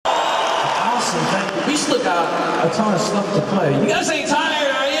Awesome, thank you. We still got a ton of stuff to play. You guys ain't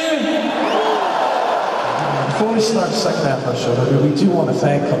tired, are you? Before we start the second half of our show, we do want to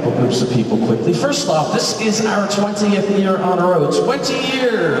thank a couple groups of people quickly. First off, this is our 20th year on the road. 20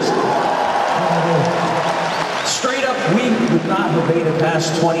 years! Straight up, we would not have made it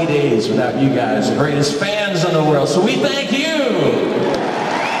past 20 days without you guys, the greatest fans in the world. So we thank you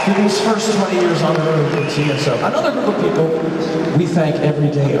for these first 20 years on the road with TSO. Another group of people we thank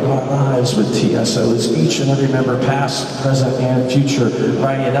every day of our lives with TSO is each and every member, past, present, and future,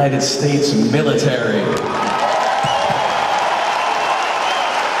 by the United States military.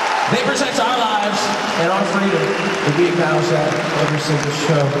 They protect our lives and our freedom, and we acknowledge that every single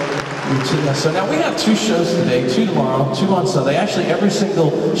show with TSO. Now, we have 2 shows today, 2 tomorrow, 2 on Sunday. Actually, every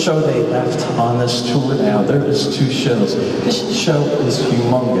single show they left on this tour now, there is 2 shows. This show is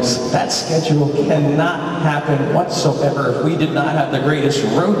humongous. That schedule cannot happen whatsoever if we did not have the greatest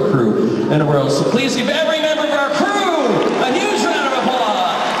road crew in the world. So please give every member of our crew a huge round of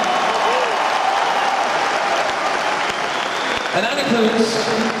applause. And that includes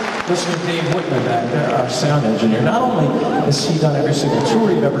Mr. Dave Whitman back there, our sound engineer. Not only has he done every single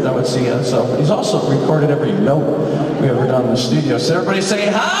tour you've ever done with TSO, but he's also recorded every note we've ever done in the studio. So everybody say,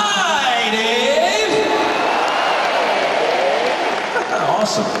 hi, Dave!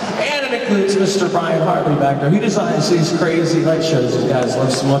 Awesome. And it includes Mr. Bryan Hartley back there. He designs these crazy light shows you guys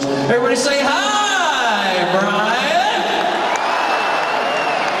love so much. Everybody say, hi, Bryan!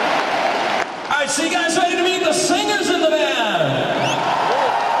 All right, so you guys ready to meet the singers in the band?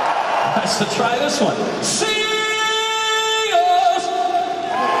 So try this one. Sing us!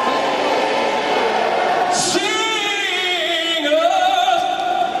 Sing us!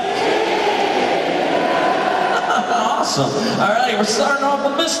 Awesome. All right, we're starting off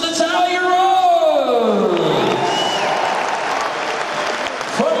with Miss Natalya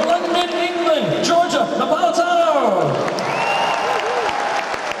from London, England, Georgia, Napolitano.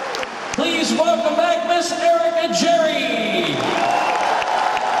 Please welcome back Miss Erika Jerry.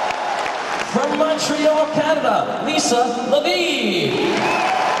 From Montreal, Canada, Lavie.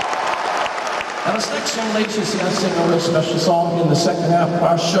 Now this next young lady, she's going to sing a real special song in the second half of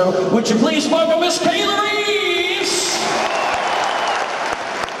our show. Would you please welcome Miss Kayla Reeves?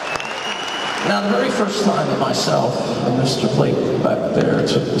 Now the very first time that myself and Mr. Plate back there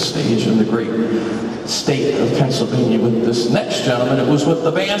took the stage in the great state of Pennsylvania with this next gentleman, it was with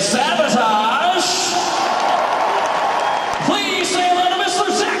the band Sabotage. Please say hello to Mr.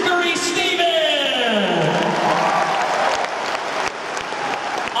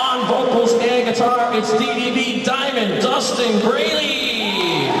 vocals and guitar, it's DDB Diamond, Dustin,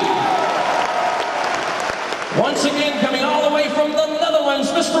 Brayley. Once again, coming all the way from the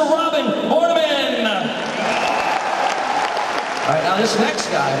Netherlands, Mr. Borneman. All right, now this next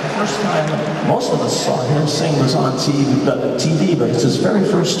guy, the first time most of us saw him sing was on TV, but it's his very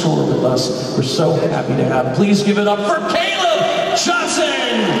first tour with us. We're so happy to have him. Please give it up for Kayla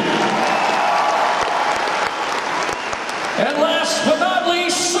Johnson. And last but not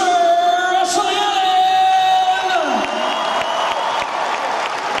least, Sir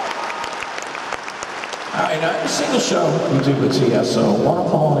every single show we do with TSO, one of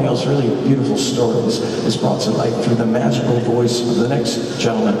Paul O'Neill's really beautiful stories is brought to life through the magical voice of the next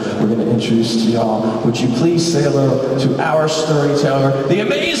gentleman we're going to introduce to y'all. Would you please say hello to our storyteller, the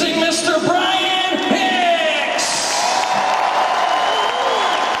amazing Mr. Bryan Hicks!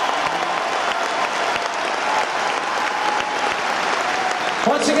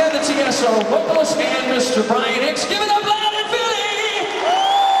 Once again, the TSO vocalist and Mr. Bryan Hicks, give it up loud in Philly!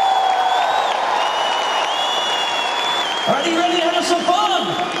 Are you ready to have some fun?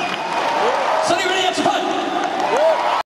 So you ready to have some fun?